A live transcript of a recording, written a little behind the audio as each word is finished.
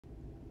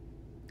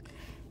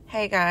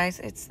Hey guys,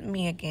 it's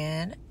me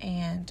again,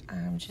 and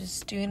I'm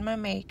just doing my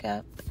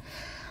makeup.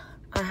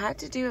 I had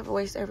to do a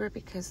voiceover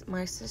because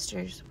my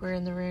sisters were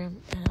in the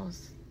room, and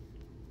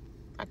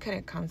I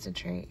couldn't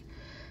concentrate.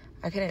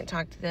 I couldn't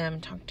talk to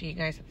them, talk to you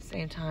guys at the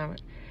same time.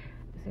 It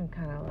seemed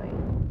kind of like...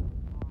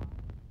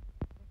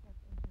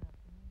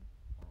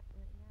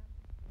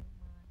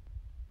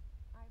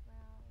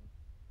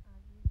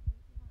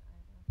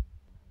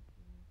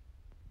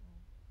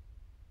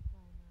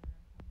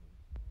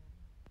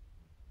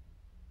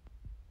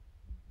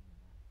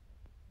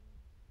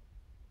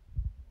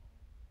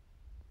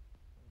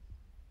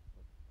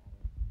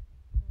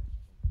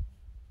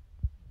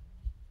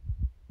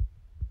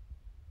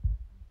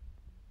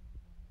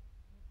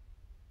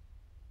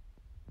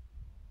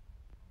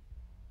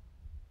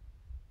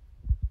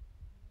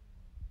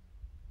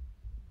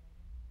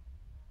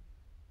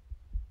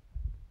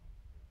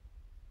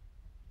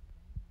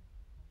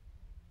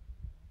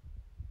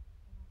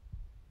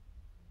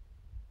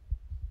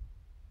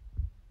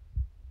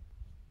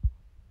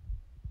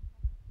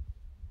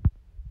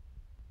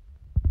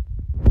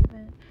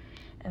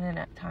 And then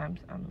at times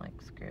I'm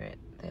like, screw it.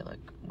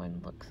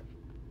 One looks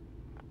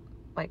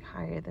like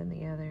higher than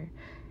the other.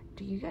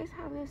 Do you guys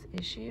have this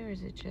issue, or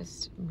is it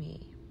just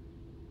me?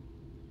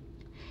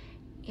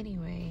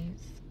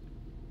 Anyways,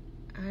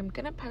 I'm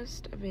gonna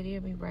post a video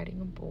of me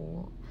riding a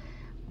bull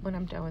when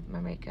I'm done with my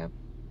makeup.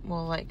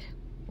 Well, like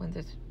when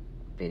this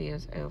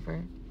video's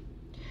over.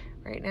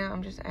 Right now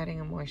I'm just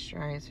adding a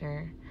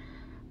moisturizer.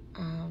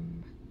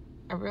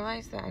 I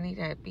realized that I need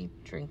to be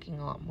drinking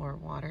a lot more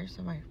water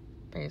so my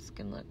face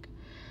can look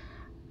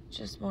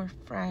just more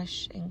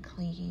fresh and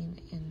clean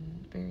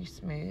and very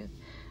smooth.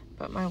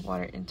 But my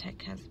water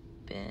intake has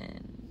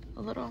been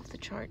a little off the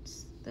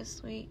charts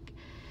this week,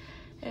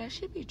 and I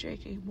should be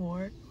drinking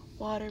more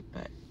water,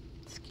 but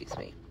excuse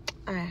me,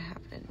 I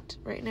haven't.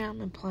 Right now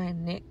I'm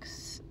applying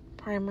NYX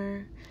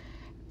primer.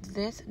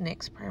 This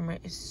NYX primer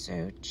is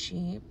so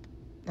cheap,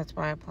 that's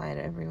why I apply it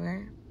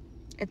everywhere.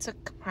 It's a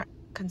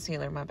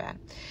concealer, my bad.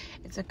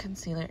 It's a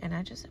concealer, and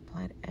I just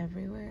apply it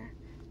everywhere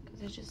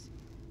because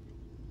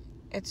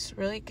it's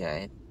really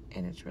good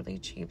and it's really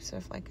cheap. So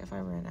if I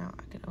run out,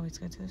 I can always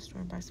go to the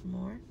store and buy some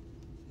more.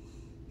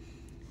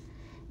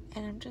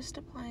 And I'm just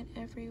applying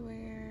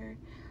everywhere,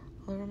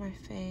 all over my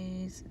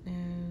face,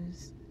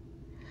 nose.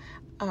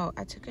 Oh,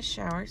 I took a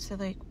shower, so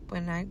like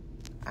when I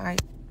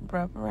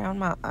rub around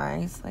my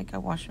eyes, like I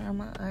wash around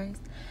my eyes,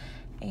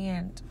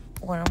 and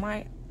one of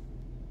my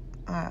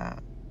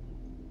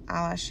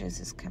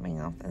eyelashes is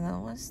coming off, and the other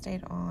one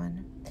stayed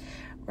on.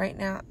 Right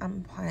now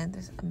I'm applying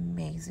this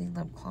amazing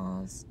lip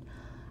gloss.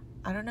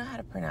 I don't know how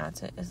to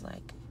pronounce it. It's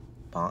like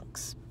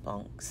Bonks.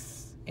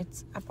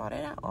 I bought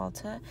it at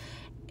Ulta.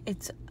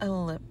 It's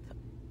a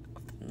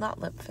not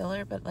lip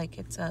filler, but like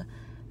it's a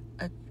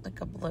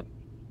lip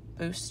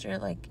booster.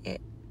 Like it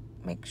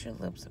makes your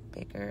lips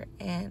bigger,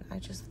 and I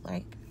just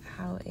like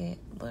how it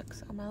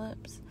looks on my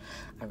lips.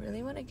 I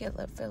really want to get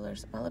lip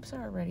fillers. My lips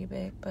are already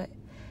big, but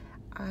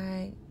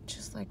I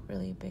just like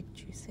really big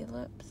juicy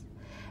lips,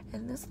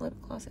 and this lip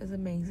gloss is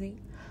amazing.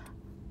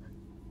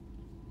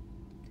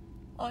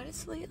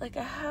 Honestly, like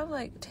I have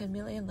like 10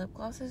 million lip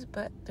glosses,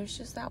 but there's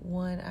just that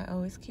one I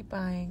always keep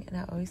buying and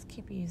I always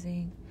keep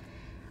using.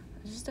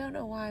 I just don't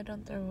know why I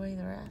don't throw away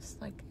the rest.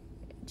 Like,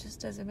 it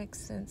just doesn't make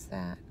sense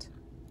that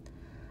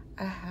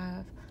I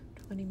have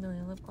 20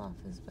 million lip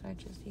glosses, but I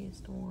just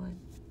used one.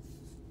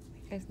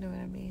 You guys know what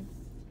I mean?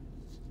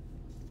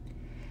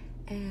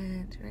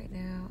 And right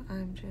now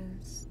I'm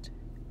just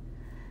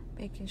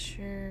making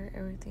sure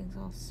everything's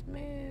all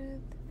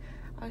smooth.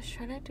 I was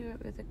trying to do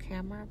it with a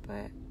camera,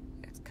 but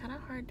it's kind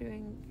of hard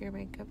doing your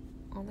makeup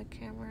on the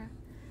camera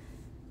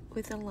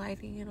with the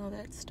lighting and all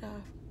that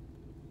stuff.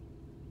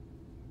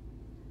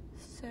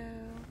 So,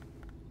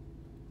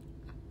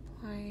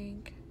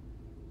 applying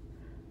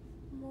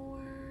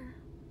more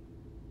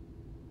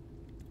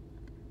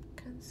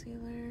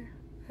concealer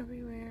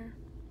everywhere.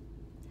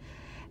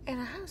 And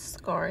I have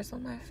scars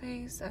on my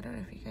face. I don't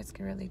know if you guys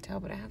can really tell,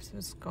 but I have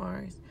some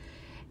scars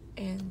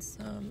and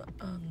some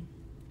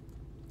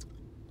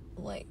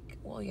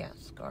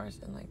scars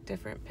and like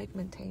different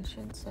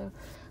pigmentation. So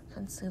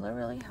concealer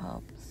really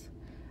helps.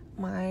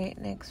 My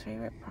next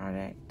favorite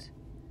product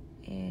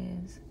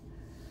is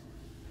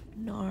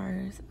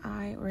NARS.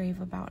 I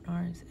rave about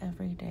NARS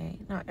every day.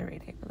 Not every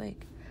day, but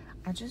like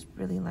I just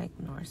really like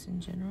NARS in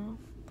general.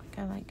 Like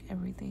I like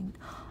everything,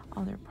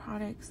 all their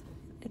products.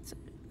 It's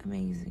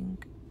amazing.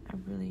 I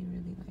really,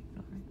 really like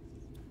NARS.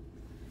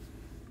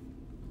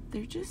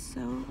 They're just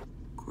so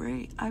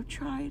great. I've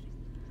tried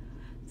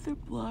their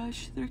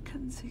blush, their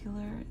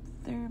concealer,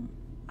 their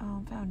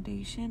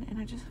foundation, and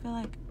I just feel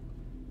like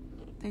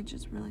they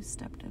just really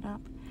stepped it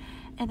up,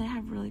 and they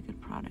have really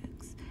good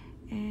products.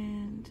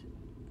 And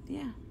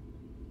yeah,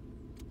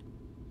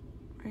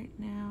 right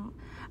now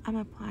I'm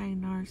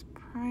applying NARS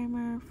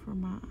primer for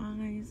my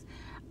eyes.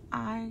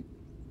 I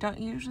don't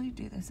usually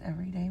do this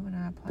every day when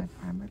I apply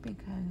primer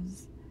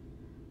because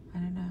I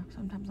don't know,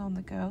 sometimes on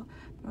the go,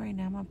 but right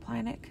now I'm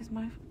applying it because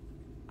my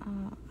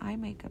eye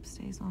makeup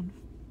stays on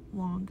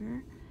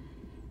longer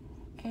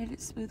and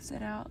it smooths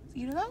it out.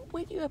 You know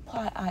when you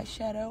apply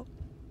eyeshadow?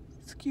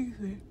 Excuse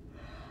me.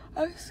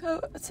 I'm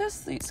so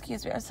sleepy.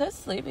 Excuse me. I'm so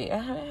sleepy. I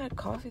haven't had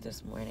coffee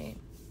this morning.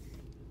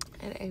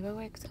 And Ava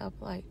wakes up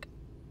like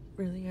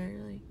really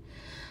early.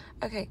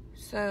 Okay,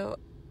 so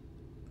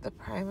the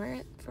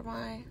primer for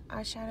my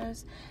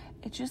eyeshadows,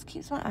 it just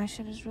keeps my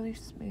eyeshadows really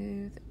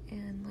smooth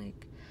and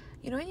like,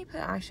 you know when you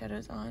put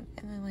eyeshadows on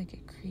and then like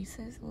it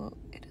creases? Well,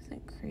 it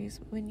doesn't crease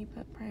when you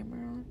put primer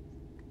on.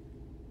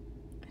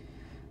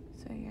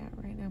 So yeah,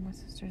 right now my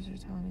sisters are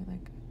telling me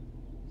like,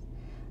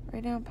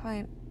 right now I'm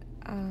applying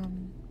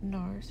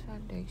NARS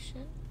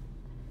foundation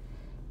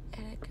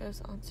and it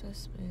goes on so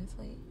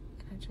smoothly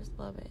and I just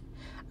love it.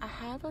 I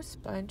have a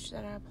sponge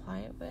that I apply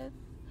it with,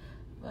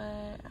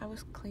 but I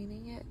was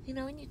cleaning it. You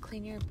know when you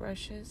clean your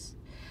brushes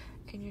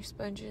and your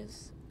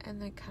sponges and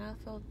they kind of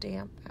feel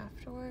damp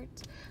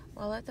afterwards?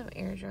 Well, I let them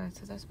air dry,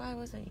 so that's why I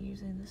wasn't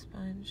using the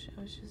sponge.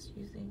 I was just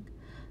using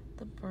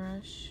the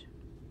brush.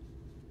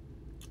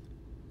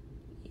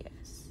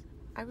 Yes,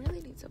 I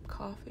really need some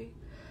coffee,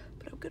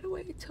 but I'm gonna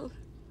wait until,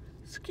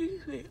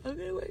 I'm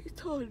gonna wait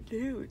until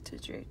noon to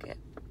drink it.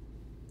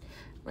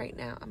 Right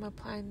now, I'm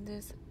applying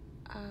this,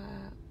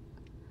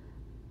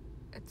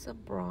 it's a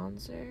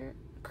bronzer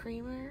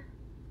creamer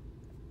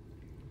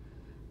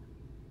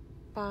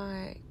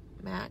by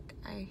MAC.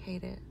 I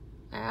hate it.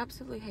 I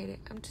absolutely hate it.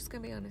 I'm just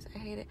gonna be honest. I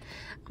hate it.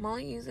 I'm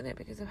only using it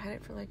because I've had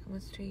it for like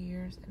almost 2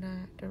 years and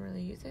I don't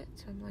really use it.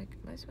 So I'm like,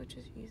 might as well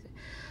just use it.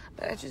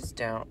 But I just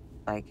don't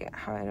like it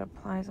how it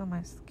applies on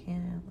my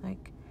skin.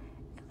 Like,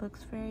 it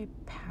looks very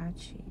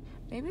patchy.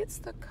 Maybe it's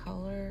the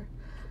color.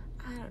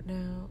 I don't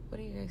know. What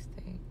do you guys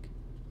think?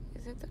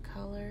 Is it the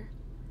color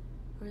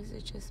or is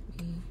it just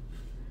me?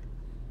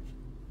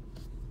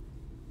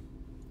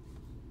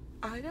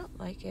 I don't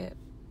like it,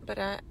 but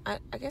I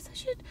guess I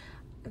should.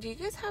 Do you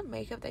guys have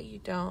makeup that you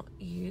don't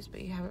use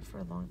but you have it for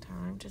a long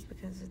time just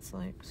because it's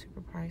like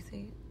super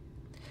pricey?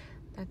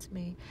 That's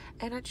me.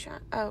 And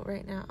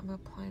right now I'm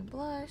applying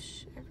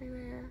blush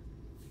everywhere.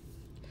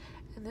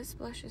 And this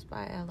blush is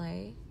by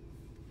LA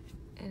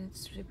and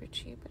it's super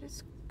cheap, but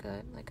it's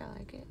good. Like, I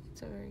like it.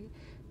 It's a very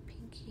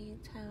pinky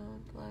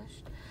tone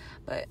blush.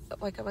 But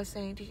like I was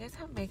saying, do you guys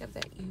have makeup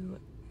that you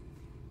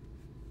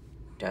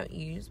don't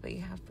use but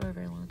you have for a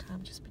very long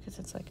time just because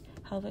it's like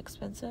hella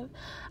expensive?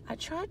 I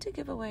tried to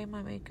give away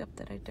my makeup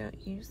that I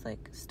don't use,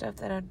 like stuff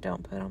that I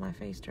don't put on my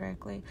face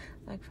directly,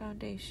 like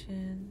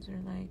foundations or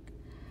like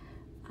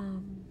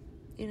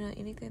you know,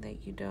 anything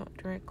that you don't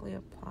directly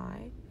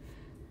apply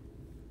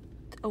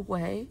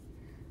away.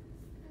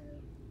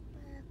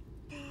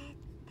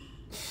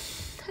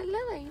 Hello,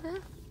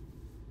 Ava.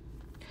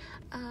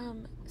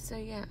 So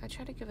yeah, I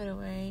try to give it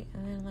away,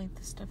 and then like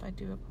the stuff I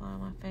do apply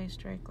on my face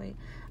directly,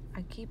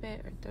 I keep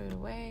it or throw it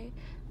away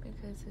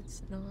because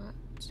it's not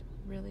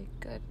really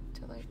good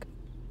to like,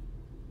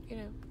 you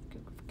know,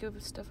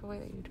 give stuff away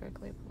that you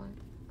directly apply,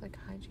 like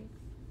hygiene.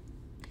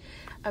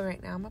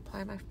 Right now I'm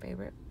applying my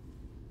favorite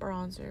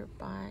bronzer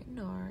by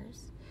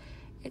NARS.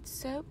 It's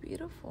so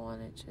beautiful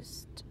and it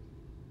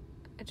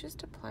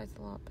just applies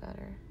a lot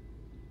better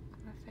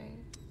on my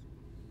face.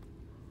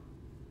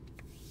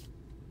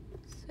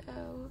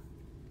 So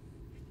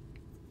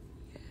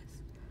yes,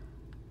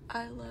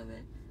 I love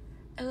it.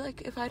 And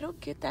like, if I don't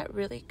get that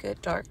really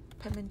good dark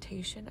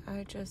pigmentation,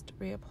 I just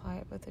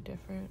reapply it with a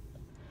different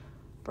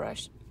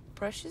brush.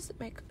 Brushes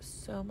make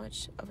so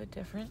much of a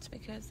difference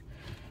because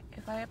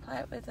if I apply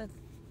it with a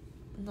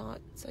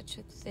not such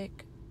a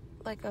thick,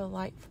 like a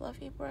light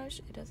fluffy brush,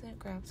 it doesn't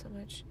grab so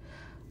much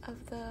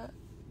of the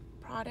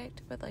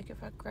product. But like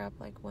if I grab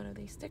like one of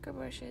these thicker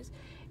brushes,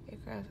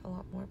 it grabs a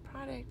lot more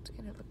product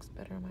and it looks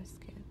better on my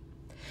skin.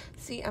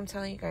 See, I'm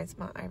telling you guys,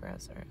 my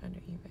eyebrows are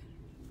uneven.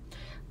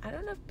 I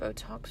don't know if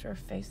Botox or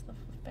facelift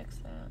will fix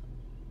that.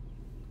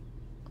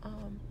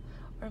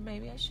 Or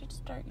maybe I should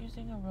start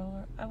using a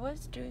roller. I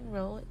was doing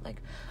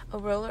a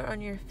roller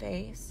on your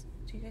face.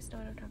 Do you guys know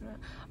what I'm talking about?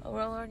 A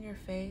roller on your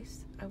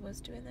face. I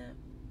was doing that.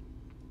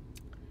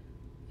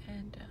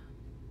 And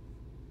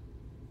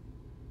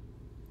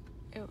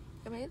it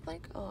made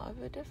like a lot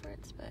of a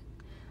difference, but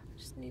I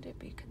just need to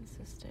be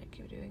consistent.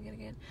 Keep doing it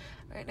again.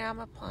 Right now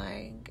I'm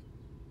applying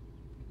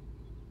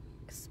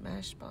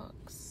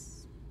Smashbox.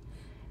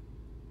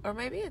 Or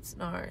maybe it's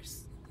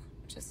NARS.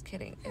 Just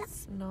kidding.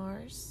 It's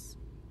NARS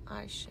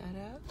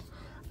eyeshadow.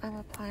 I'm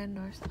applying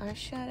NARS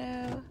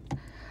eyeshadow.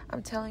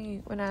 I'm telling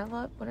you, when I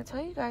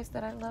tell you guys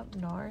that I love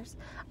NARS,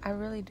 I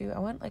really do. I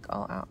went like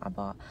all out. I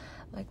bought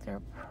like their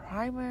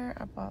primer,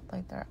 I bought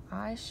like their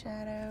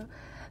eyeshadow,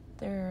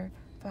 their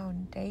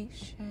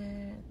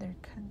foundation, their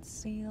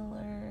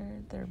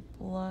concealer, their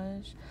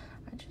blush.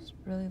 I just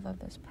really love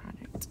this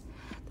product.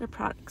 Their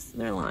products,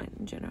 their line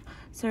in general.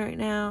 So right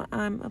now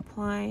I'm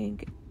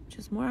applying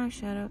just more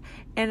eyeshadow,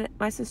 and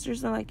my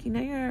sisters are like, you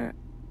know, your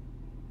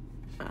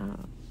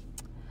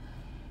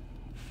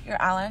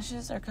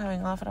eyelashes are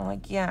coming off, and I'm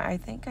like, yeah, I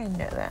think I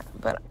know that,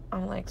 but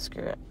I'm like,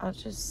 screw it,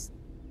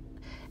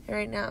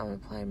 right now I'm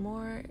applying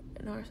more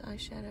NARS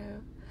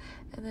eyeshadow,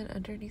 and then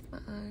underneath my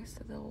eyes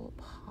so they will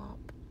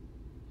pop.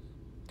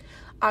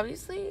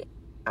 Obviously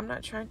I'm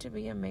not trying to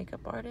be a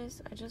makeup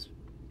artist. I just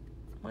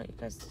want you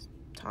guys to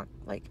talk,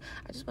 like,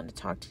 I just want to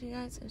talk to you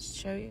guys and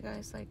show you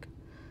guys, like,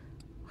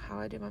 how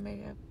I do my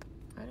makeup.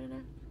 I don't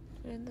know.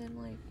 And then,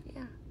 like,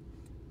 yeah.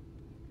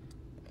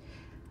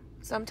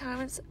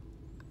 Sometimes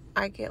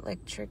I get,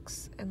 like,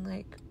 tricks and,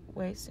 like,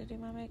 ways to do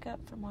my makeup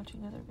from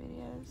watching other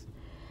videos.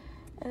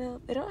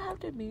 And they don't have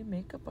to be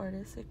makeup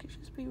artists. It could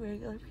just be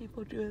regular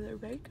people doing their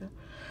makeup.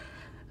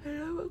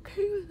 And I'm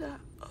okay with that.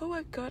 Oh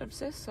my god, I'm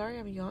so sorry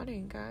I'm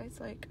yawning, guys.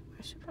 Like,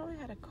 I should probably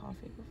had a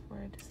coffee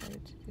before I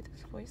decided to do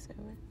this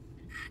voiceover.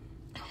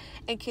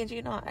 And kid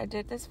you not, I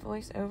did this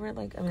voiceover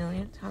like a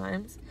million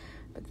times,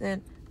 but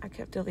then I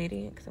kept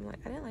deleting it because I'm like,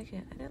 I didn't like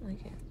it.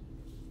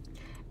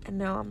 And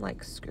now I'm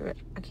like, screw it.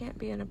 I can't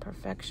be a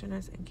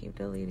perfectionist and keep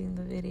deleting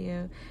the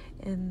video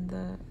and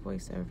the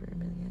voiceover a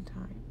million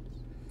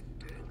times.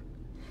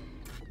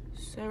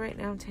 So right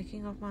now I'm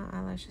taking off my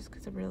eyelashes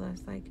because I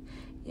realized, like,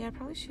 yeah, I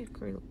probably should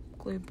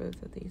glue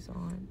both of these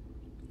on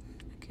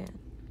again.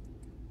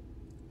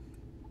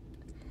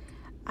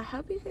 I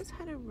hope you guys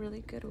had a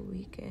really good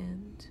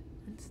weekend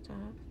and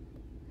stuff,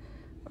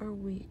 or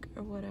week,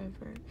 or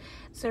whatever.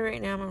 So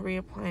right now I'm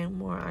reapplying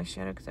more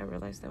eyeshadow because I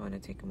realized that when I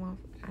take them off,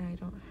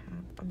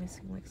 I'm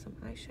missing like some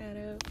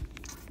eyeshadow.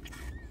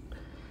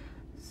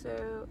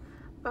 So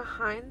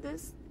behind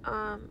this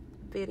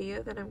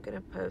video that I'm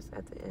gonna post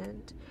at the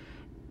end,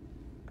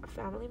 a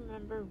family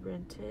member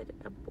rented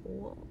a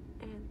bowl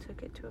and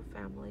took it to a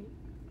family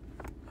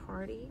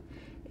party.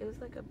 It was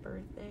like a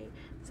birthday,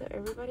 so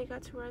everybody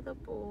got to ride the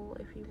bull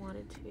if you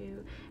wanted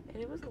to,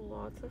 and it was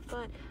lots of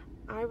fun.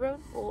 I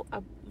rode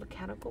a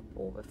mechanical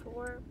bull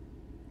before.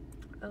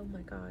 Oh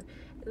my god,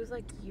 it was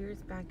like years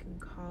back in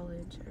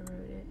college I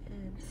rode it,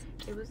 and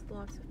it was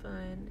lots of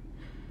fun,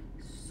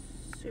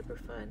 super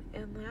fun.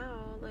 And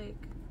now, like,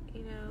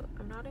 you know,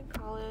 I'm not in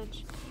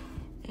college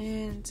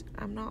and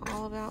I'm not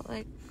all about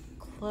like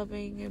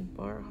clubbing and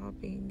bar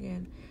hopping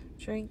and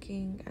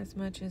drinking as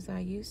much as I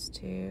used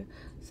to.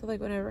 So like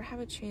whenever I have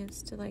a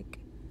chance to like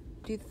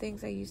do the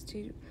things I used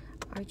to,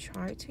 I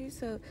try to.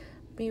 So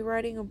me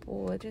riding a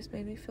bull, it just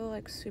made me feel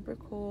like super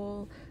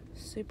cool,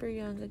 super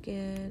young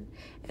again.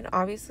 And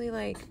obviously,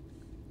 like,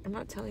 I'm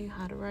not telling you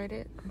how to ride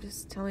it, I'm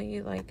just telling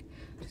you, like,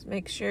 just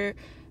make sure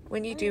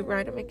when you do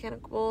ride a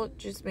mechanical bull,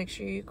 just make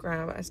sure you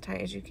grab as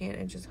tight as you can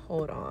and just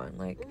hold on.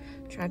 Like,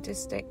 try to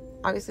stay,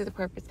 obviously the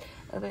purpose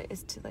of it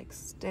is to like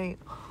stay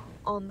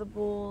on the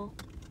bull,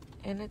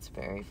 and it's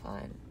very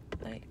fun.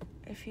 Like,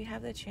 if you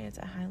have the chance,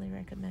 I highly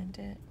recommend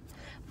it.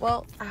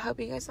 Well, I hope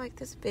you guys like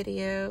this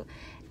video,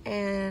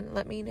 and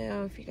let me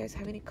know if you guys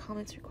have any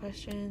comments or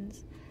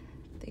questions.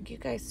 Thank you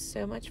guys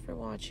so much for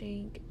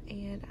watching,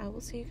 and I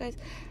will see you guys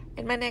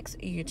in my next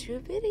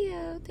YouTube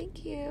video.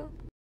 Thank you.